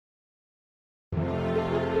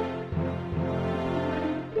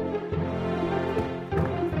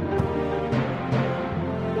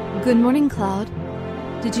Good morning, Cloud.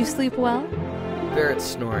 Did you sleep well? Barret's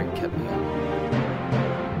snoring kept me up.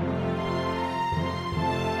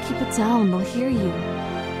 Keep it down, they'll hear you.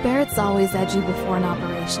 Barret's always edgy before an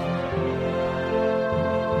operation.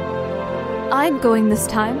 I'm going this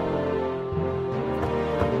time.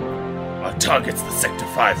 Our target's the Sector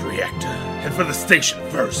 5 reactor. Head for the station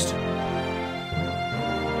first.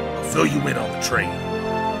 I'll fill you in on the train.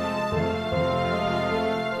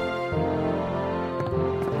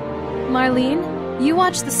 Marlene, you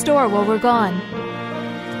watch the store while we're gone.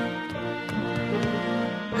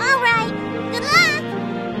 All right. Good luck.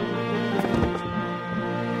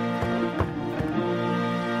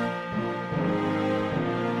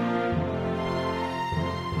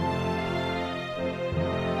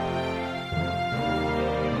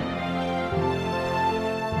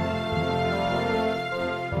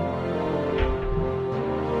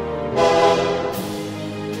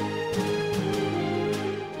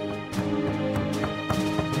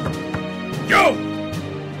 Yo!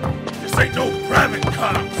 This ain't no private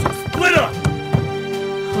car, so split up!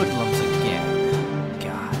 Hoodlums again.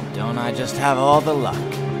 God, don't I just have all the luck?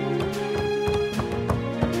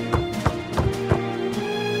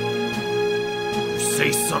 You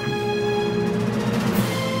say something.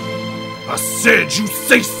 I said you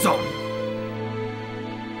say something!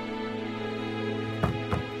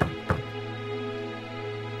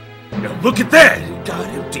 Now look at that! It got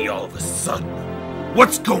empty all of a sudden.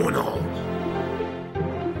 What's going on?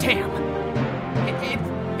 Damn.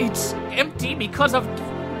 It's empty because of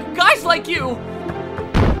guys like you.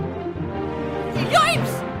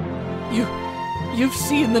 Yipes! You've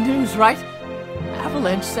seen the news, right?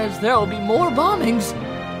 Avalanche says there'll be more bombings.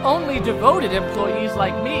 Only devoted employees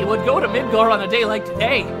like me would go to Midgar on a day like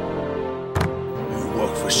today. You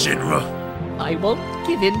work for Shinra? I won't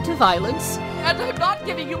give in to violence, and I'm not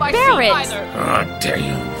giving you my Barret! seat either. Ah,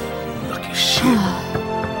 damn. Lucky shit.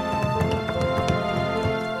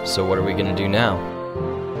 So what are we gonna do now?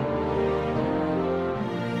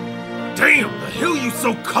 Damn, the hell you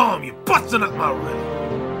so calm? You busting up my rhythm.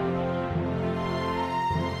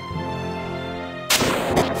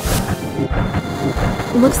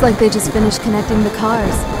 Looks like they just finished connecting the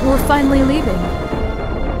cars. We're finally leaving.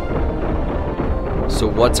 So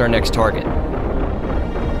what's our next target?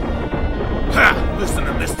 Ha! Listen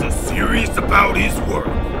to Mr. Serious about his work.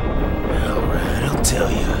 Alright, I'll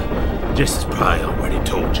tell you. Jesse's probably already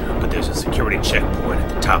told you, but there's a security checkpoint at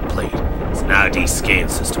the top plate. It's an ID scan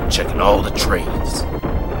system checking all the trains.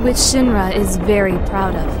 Which Shinra is very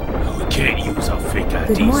proud of. We can't use our fake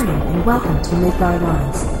IDs. Good morning and welcome to Midgar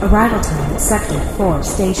Lines. Arrival time at Sector 4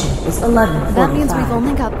 station is 11:45. That means we've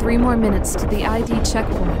only got 3 more minutes to the ID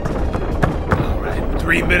checkpoint. Alright,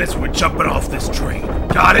 3 minutes, we're jumping off this train.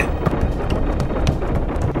 Got it?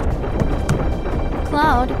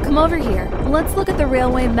 Cloud, come over here. Let's look at the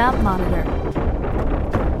railway map monitor.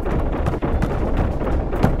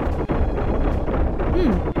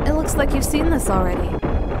 It looks like you've seen this already.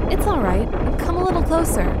 It's alright. Come a little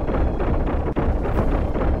closer.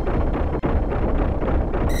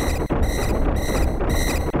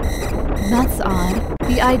 That's odd.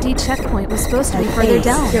 The ID checkpoint was supposed to be further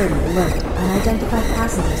down. Security alert. Unidentified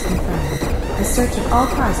passengers confirmed. A search of all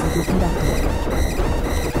cars will be conducted.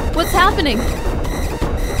 What's happening?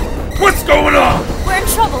 What's going on? We're in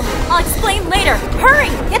trouble. I'll explain later. Hurry!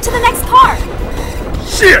 Get to the next car.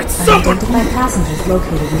 Shit, someone! Unidentified passengers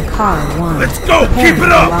located in Car 1. Let's go! Preparing Keep it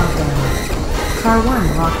for up! Lockdown. Car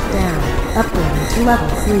 1 locked down. Upgrading to level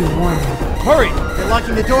 3 warning. Hurry! They're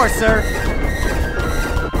locking the door, sir.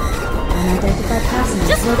 Unidentified passengers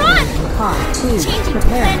Just located run! in Car 2. Changing to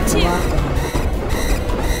Preparing plan for 2. lockdown.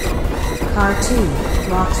 Car 2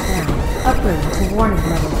 locked down. Upgrading to warning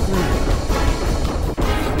level 3.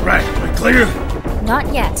 Right, we clear?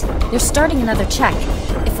 Not yet. They're starting another check.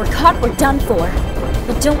 If we're caught, we're done for.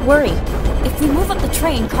 But don't worry. If we move up the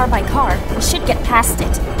train car by car, we should get past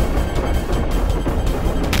it.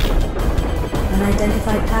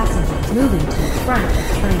 Unidentified passengers moving to the front of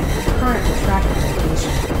train currently tracking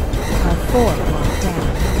location. Car 4 locked down.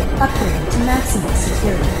 Upgrading to maximum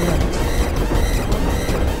security alert.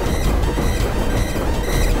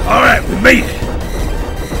 Alright, we made it!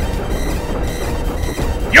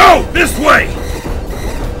 Yo, this way!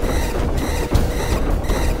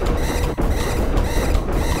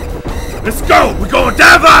 Let's go! We're gonna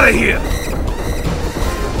dive out of here!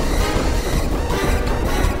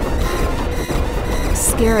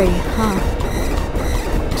 Scary, huh?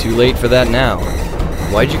 Too late for that now.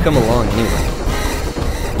 Why'd you come along anyway?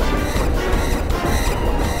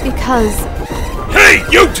 Because Hey,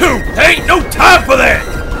 you two! There ain't no time for that!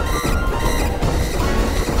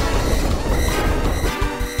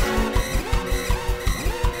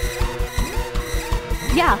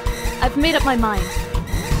 Yeah, I've made up my mind.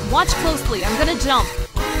 Watch closely, I'm gonna jump.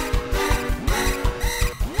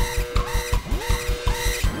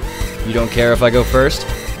 You don't care if I go first?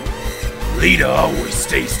 Leader always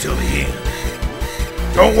stays till the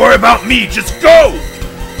end. Don't worry about me, just go!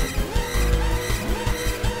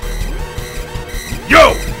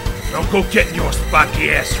 Yo! Don't go getting your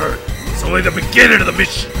spiky ass hurt. It's only the beginning of the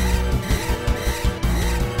mission.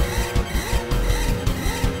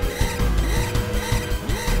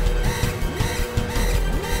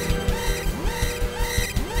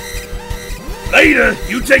 Later,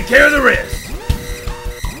 you take care of the rest.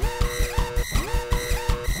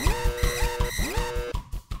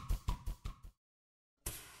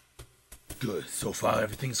 Good, so far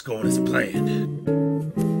everything's going as planned.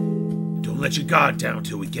 Don't let your guard down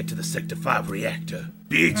till we get to the Sector 5 reactor.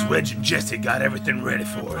 Biggs, Wedge, and Jessie got everything ready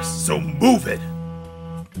for us, so move it!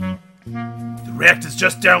 The reactor's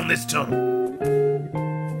just down this tunnel.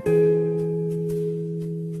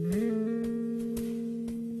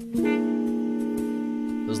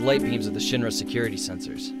 Those light beams are the Shinra security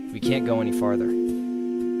sensors. We can't go any farther.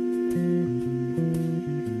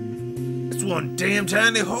 It's one damn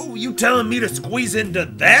tiny hole. You telling me to squeeze into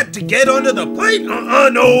that to get under the plate?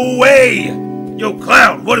 No way! Yo,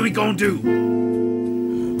 Cloud, what are we gonna do?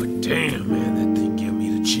 Oh, but damn, man, that thing gave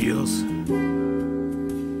me the chills.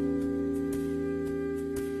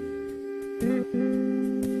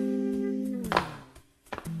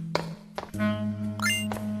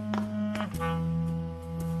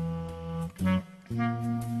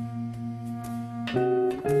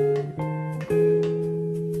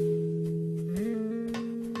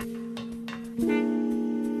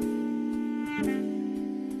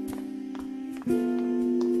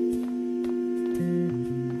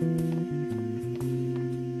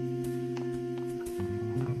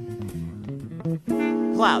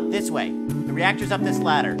 Cloud, this way. The reactor's up this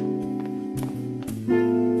ladder.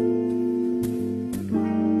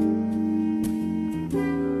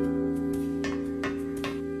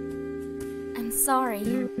 I'm sorry.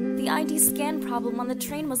 The ID scan problem on the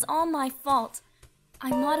train was all my fault.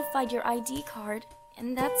 I modified your ID card,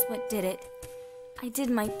 and that's what did it. I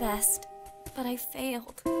did my best, but I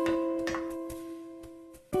failed.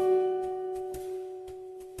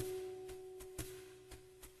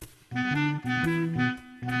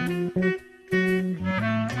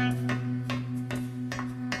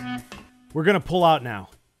 We're gonna pull out now.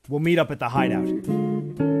 We'll meet up at the hideout.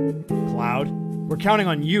 Cloud, we're counting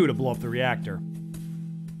on you to blow up the reactor.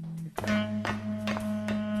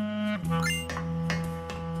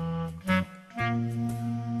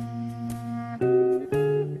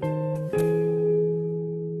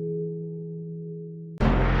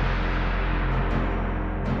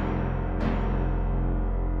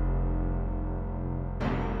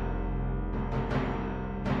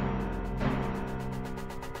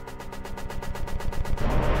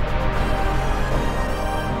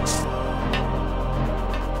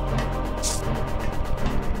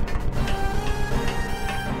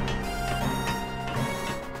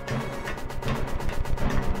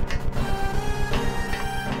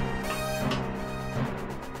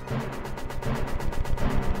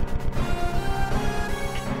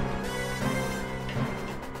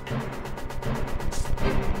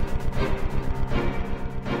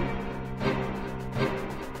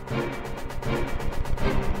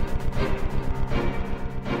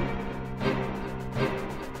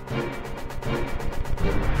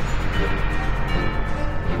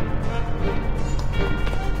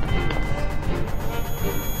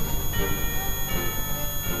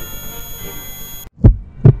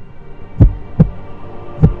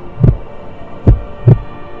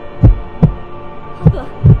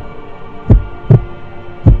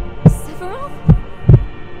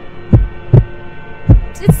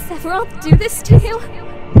 Sephiroth do this to you?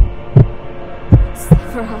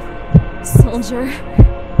 Sephiroth, Soldier,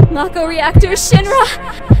 Mako Reactor, Shinra!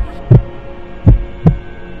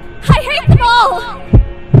 I hate them all!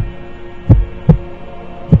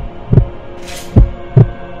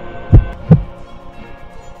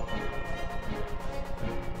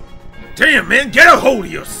 Damn, man, get a hold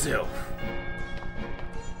of yourself!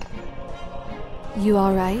 You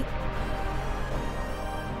alright?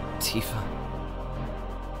 Tifa.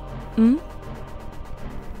 Hmm?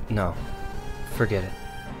 No. Forget it.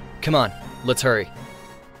 Come on, let's hurry.